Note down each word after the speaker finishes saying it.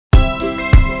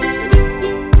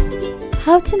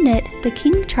How to knit the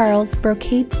King Charles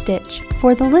Brocade Stitch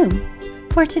for the loom.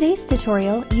 For today's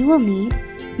tutorial, you will need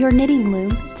your knitting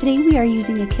loom. Today we are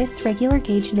using a Kiss regular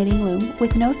gauge knitting loom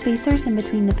with no spacers in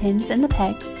between the pins and the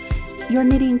pegs, your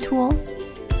knitting tools,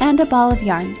 and a ball of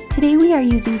yarn. Today we are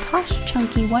using Tosh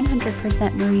Chunky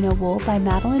 100% Merino wool by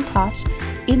Madeline Tosh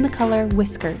in the color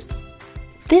Whiskers.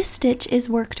 This stitch is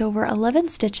worked over 11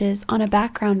 stitches on a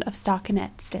background of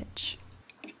stockinette stitch.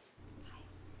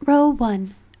 Row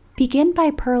 1. Begin by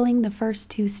purling the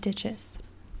first 2 stitches.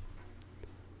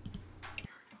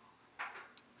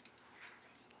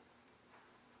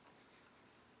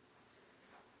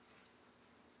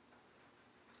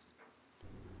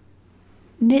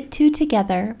 Knit 2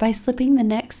 together by slipping the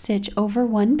next stitch over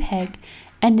one peg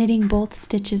and knitting both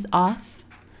stitches off.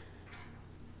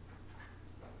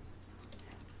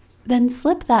 Then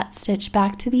slip that stitch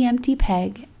back to the empty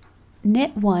peg,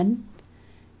 knit 1,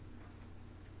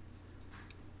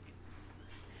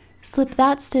 slip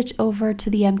that stitch over to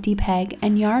the empty peg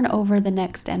and yarn over the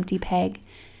next empty peg.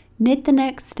 Knit the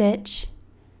next stitch.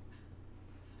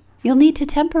 You'll need to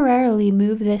temporarily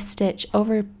move this stitch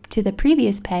over to the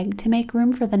previous peg to make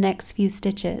room for the next few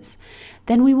stitches.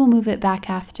 Then we will move it back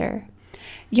after.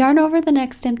 Yarn over the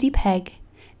next empty peg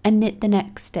and knit the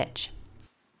next stitch.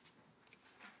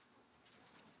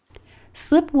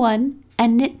 Slip 1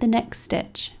 and knit the next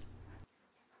stitch.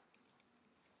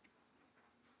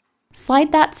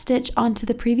 Slide that stitch onto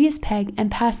the previous peg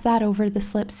and pass that over the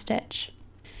slip stitch.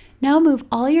 Now move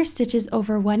all your stitches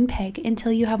over one peg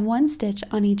until you have one stitch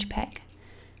on each peg.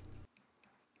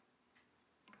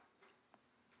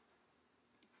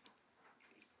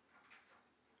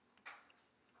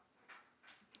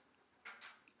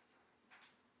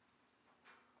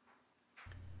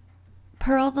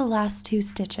 Purl the last 2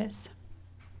 stitches.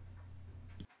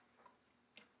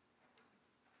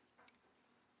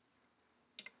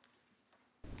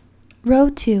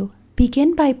 Row 2.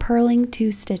 Begin by purling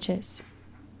 2 stitches.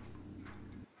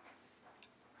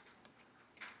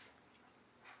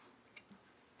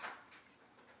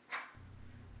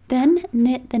 Then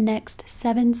knit the next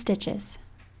 7 stitches.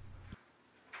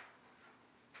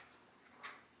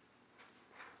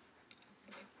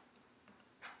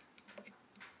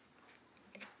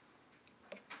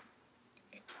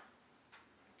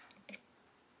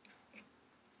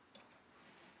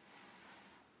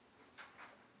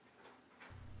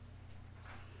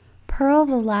 Purl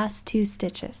the last 2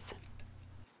 stitches.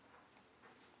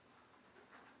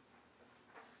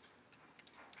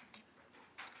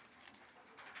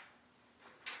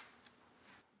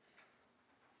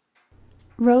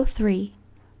 Row 3.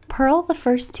 Purl the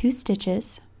first 2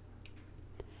 stitches.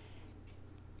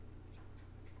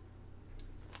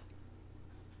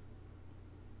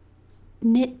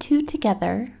 Knit 2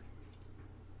 together.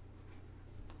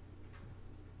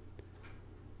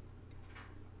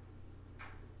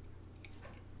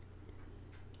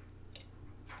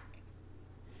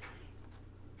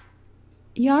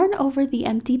 Yarn over the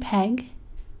empty peg,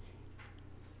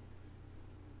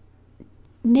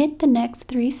 knit the next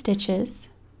 3 stitches,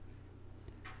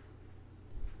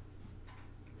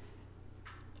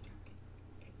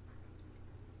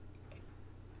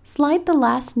 slide the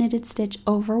last knitted stitch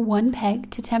over one peg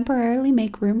to temporarily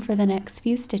make room for the next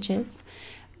few stitches,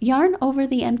 yarn over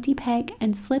the empty peg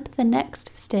and slip the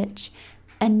next stitch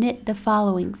and knit the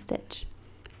following stitch.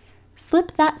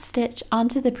 Slip that stitch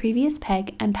onto the previous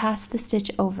peg and pass the stitch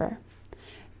over.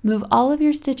 Move all of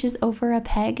your stitches over a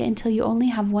peg until you only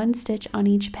have one stitch on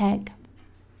each peg.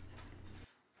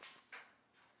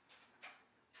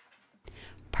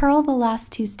 Purl the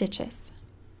last 2 stitches.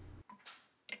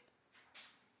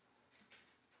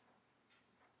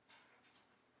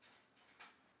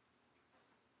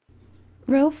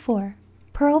 Row 4.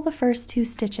 Purl the first 2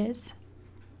 stitches.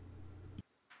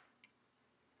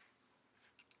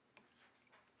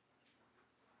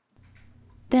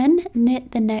 Then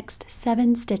knit the next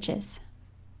 7 stitches.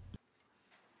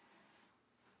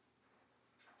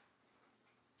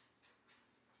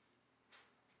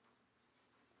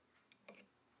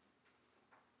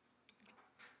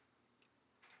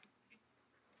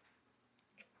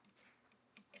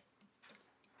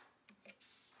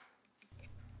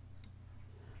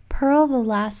 Purl the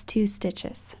last 2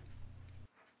 stitches.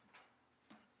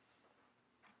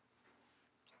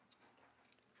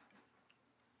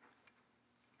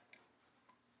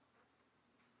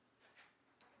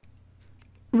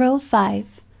 Row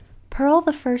 5. Purl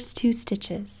the first 2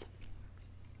 stitches.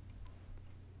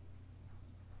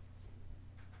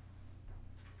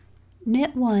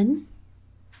 Knit 1,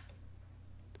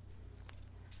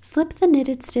 Slip the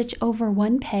knitted stitch over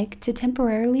one peg to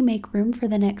temporarily make room for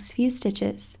the next few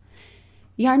stitches.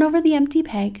 Yarn over the empty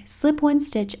peg, slip one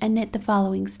stitch and knit the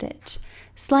following stitch.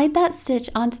 Slide that stitch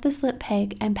onto the slip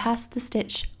peg and pass the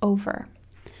stitch over.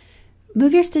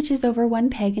 Move your stitches over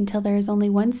one peg until there is only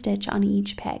one stitch on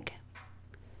each peg.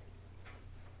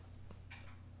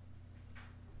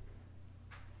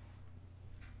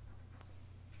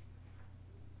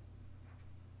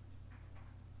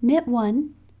 Knit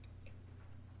one,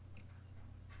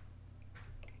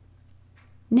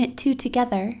 knit two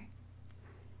together,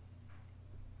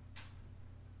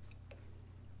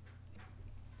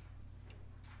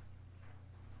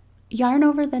 yarn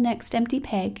over the next empty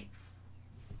peg,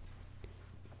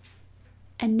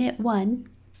 and knit one,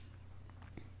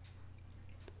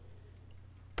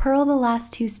 purl the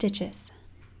last two stitches.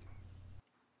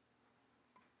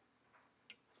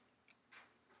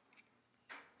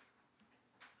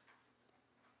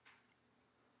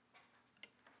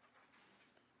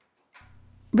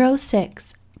 Row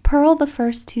 6, purl the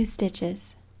first two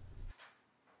stitches.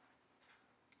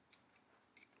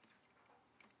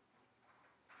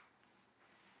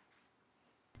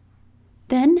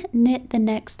 Then knit the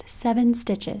next 7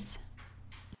 stitches.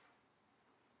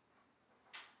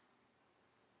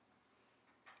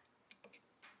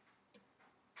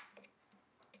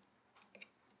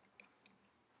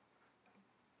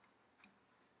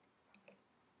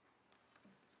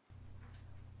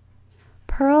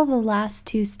 Purl the last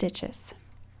 2 stitches.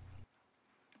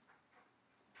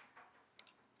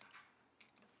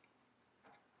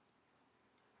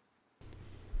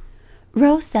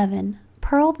 Row 7,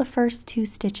 purl the first 2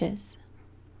 stitches.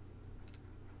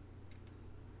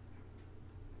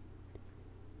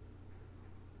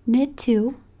 Knit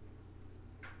 2,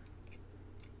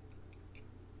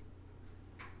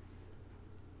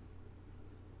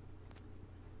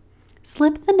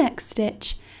 slip the next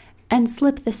stitch and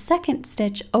slip the second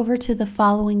stitch over to the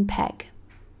following peg.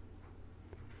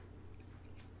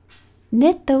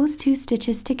 Knit those 2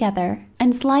 stitches together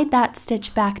and slide that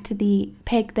stitch back to the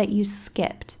peg that you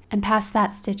skipped and pass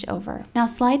that stitch over. Now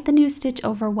slide the new stitch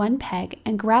over one peg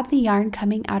and grab the yarn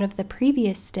coming out of the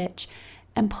previous stitch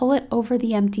and pull it over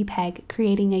the empty peg,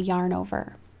 creating a yarn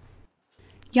over.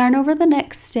 Yarn over the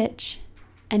next stitch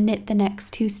and knit the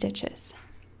next 2 stitches.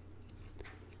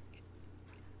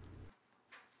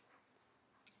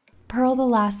 Purl the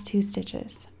last 2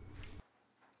 stitches.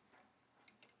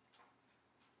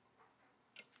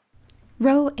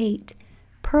 Row 8,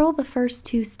 purl the first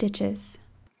 2 stitches.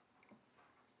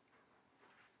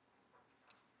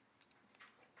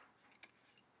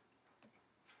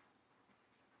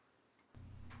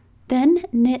 Then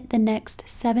knit the next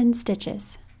 7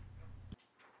 stitches.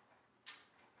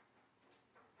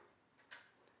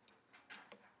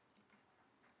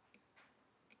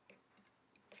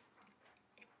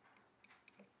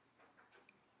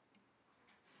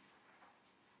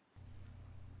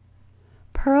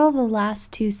 Purl the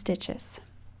last 2 stitches.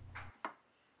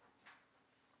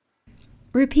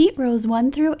 Repeat rows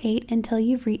 1 through 8 until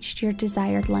you've reached your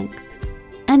desired length.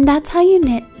 And that's how you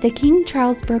knit the King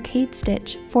Charles Brocade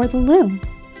Stitch for the loom.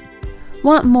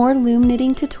 Want more loom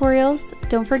knitting tutorials?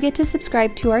 Don't forget to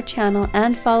subscribe to our channel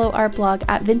and follow our blog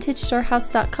at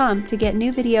vintagestorehouse.com to get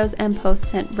new videos and posts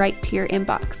sent right to your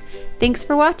inbox. Thanks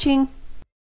for watching!